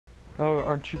Oh,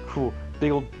 aren't you cool?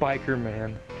 Big old biker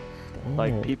man.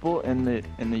 Like, people in the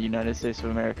United States of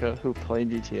America who play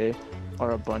GTA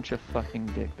are a bunch of fucking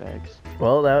dickbags.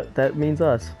 Well, that means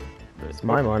us. It's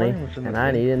my money, and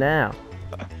I need it now.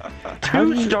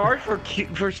 2 stars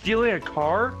for stealing a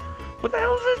car? What the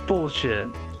hell is this bullshit?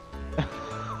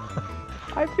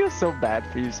 I feel so bad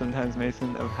for you sometimes,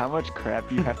 Mason, of how much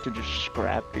crap you have to just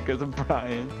scrap because of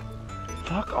Brian.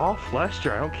 Fuck off,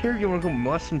 Lester. I don't care if you want to go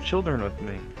molest some children with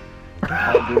me.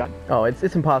 Oh,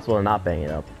 it's impossible to not bang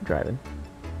it up driving.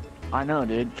 I know,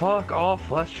 dude. Fuck off,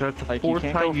 Lester. That's the Like, fourth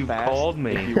time you've called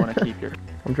me. If you want to keep your...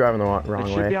 I'm driving the wrong It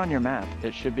way. should be on your map.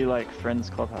 It should be like Friends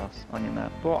Clubhouse on your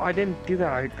map. Well, I didn't do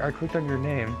that. I clicked on your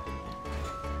name.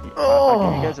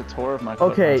 I'll give you guys a tour of my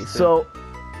clubhouse. Okay, so...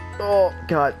 Oh,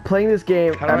 God. Playing this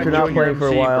game after not playing for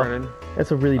a while, Brennan?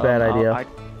 that's a really bad idea. I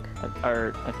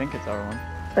think it's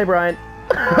R1. Hey, Brian.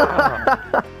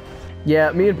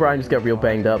 Yeah, me and Brian just got real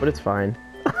banged up, but it's fine.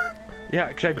 Yeah,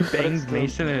 because I banged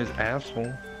Mason in his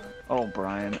asshole. Oh,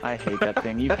 Brian, I hate that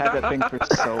thing. You've had that thing for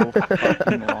so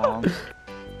fucking long.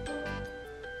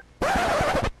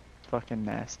 It's fucking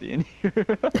nasty in here.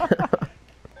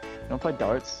 Don't play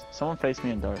darts. Someone face me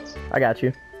in darts. I got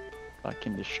you. I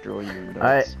can destroy your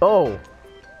darts. Oh!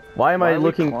 Why am I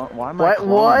looking... Why am I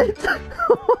What?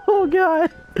 Oh,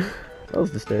 God. That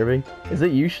was disturbing. Is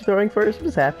it you throwing first? What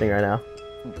is happening right now?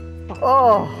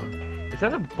 Oh! Is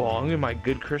that a bong in my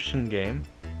good Christian game?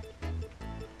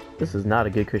 This is not a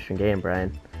good Christian game,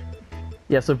 Brian.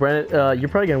 Yeah, so Brennan, you're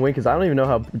probably gonna win because I don't even know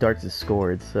how darts is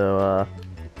scored, so,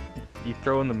 You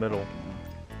throw in the middle.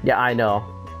 Yeah, I know.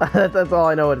 That's all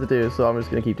I know what to do, so I'm just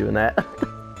gonna keep doing that.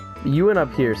 You went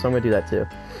up here, so I'm gonna do that too.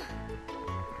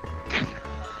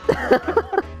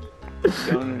 I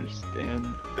don't understand.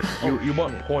 You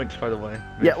want points, by the way.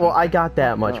 Yeah, well, I got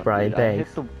that much, No, Brian, dude,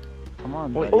 thanks. Come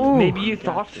on, Wait, buddy. maybe you got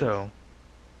thought this. so.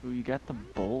 Ooh, you got the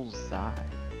bullseye.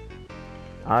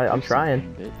 I'm Do trying.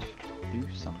 something, bitch. Do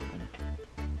something.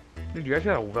 Dude, you guys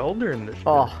got a welder in this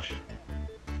Oh. bitch.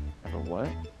 Have a what?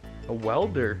 A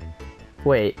welder.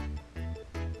 Wait.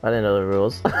 I didn't know the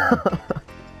rules.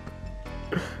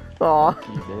 Aw.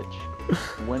 You bitch.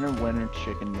 Winner, winner,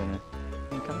 chicken dinner.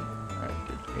 Okay. Alright,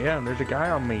 good. Yeah, and there's a guy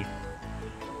on me.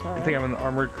 I think I'm in the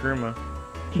armored Kuruma.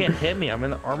 Can't hit me, I'm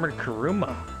in the armored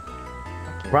Kuruma.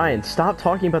 Ryan, stop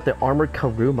talking about the armored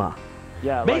Karuma.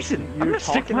 Yeah, Mason, like, I'm you're gonna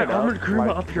stick talking my it armored Kuruma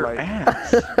like- up your like-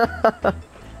 ass.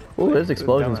 Oh, there's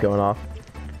explosions dumbass. going off.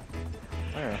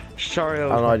 Where? Sorry, I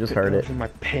don't know, I just heard it. in my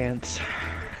pants.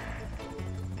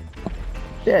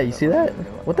 Yeah, you see that?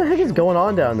 What the heck is going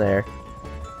on down there?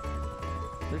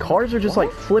 Cars are just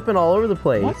like flipping all over the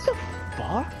place. What the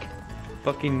fuck?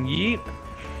 Fucking yeet.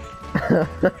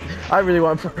 I really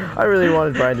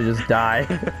wanted Brian to just die.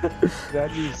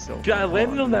 That'd be so Dude, I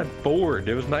landed on fun. that board.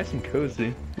 It was nice and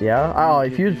cozy. Yeah? Oh,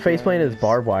 if you had face planted his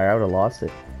barbed wire, I would have lost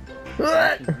it.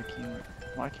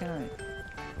 Why can't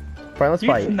Brian, let's You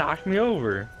just fight. knocked me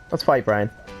over. Let's fight, Brian.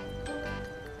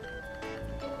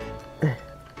 I?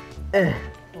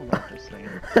 Don't like this thing.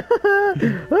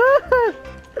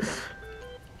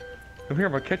 Come here,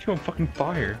 I'm gonna catch you on fucking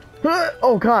fire.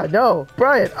 Oh god, no!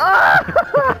 Brian!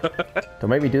 Ah! Don't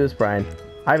make me do this, Brian.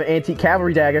 I have an antique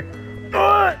cavalry dagger.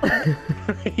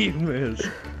 You missed.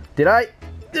 Did I?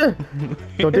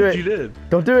 Don't do Yes, it. You did.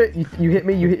 Don't do it. You hit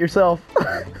me, you hit yourself.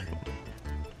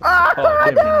 Ah! Oh,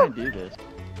 Why damn. can't I do this?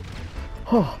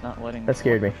 Oh, Not letting. that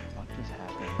scared me. What the fuck just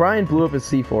happened? Brian blew up his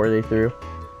C4 they threw.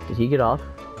 Did he get off?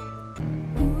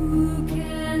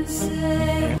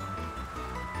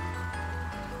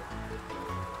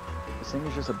 This thing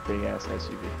is just a big ass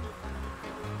SUV.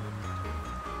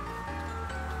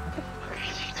 What the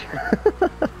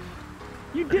fuck are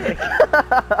you doing? You dick!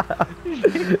 You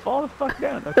just made me fall the fuck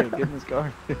down. Okay, get in this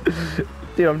car.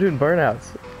 Dude, I'm doing burnouts.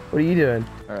 What are you doing?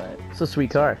 Alright. It's a sweet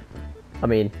car. I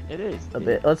mean, It is. a dude.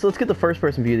 bit. Let's get the first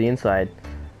person view of the inside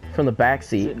from the back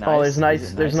seat. it Oh, nice? there's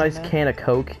Is it there's a nice nice in there? can of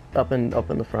Coke up in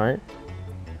the front.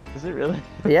 Is it really?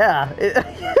 Yeah.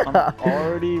 I'm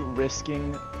already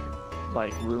risking,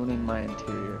 like, ruining my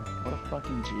interior. What a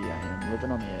fucking G I am,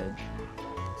 living on the edge.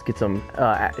 Let's get some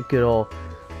good old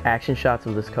action shots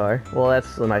of this car. Well,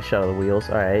 that's a nice shot of the wheels.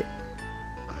 All right.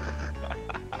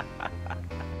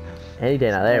 Any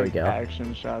day now. There we go.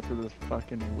 Action shots of his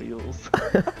fucking wheels.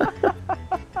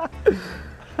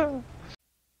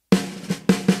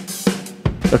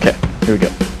 Okay, here we go.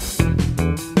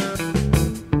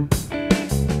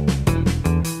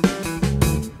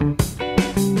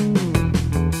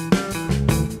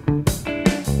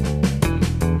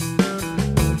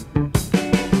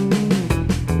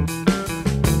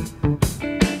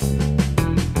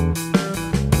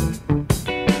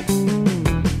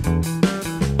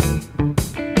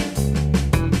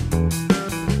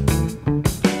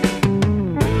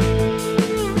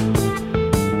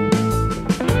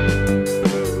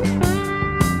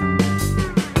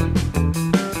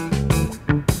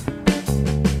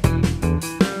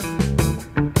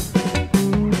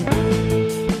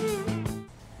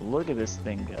 at this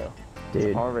thing go. Dude.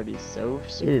 It's already so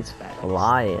It super is fast.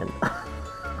 flying.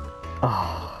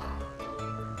 Oh.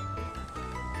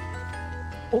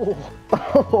 Oh,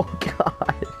 Oh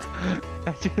god.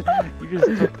 you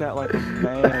just took that like a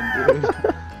man,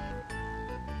 dude.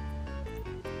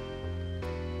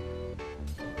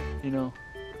 You know.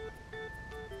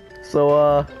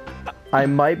 So I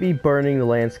might be burning the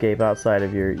landscape outside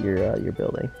of your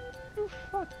building. You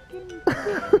fucking.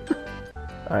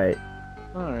 All right.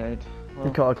 All right. You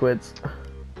Well, call it quits.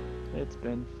 it's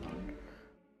been fun.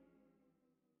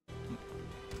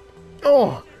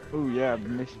 Oh. Oh yeah,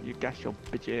 miss you got your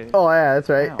bitch ass. Oh yeah, that's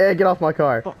right. Ow. Hey, get off my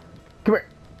car. Fuck. Come here.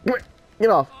 Come here. Get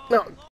off. No.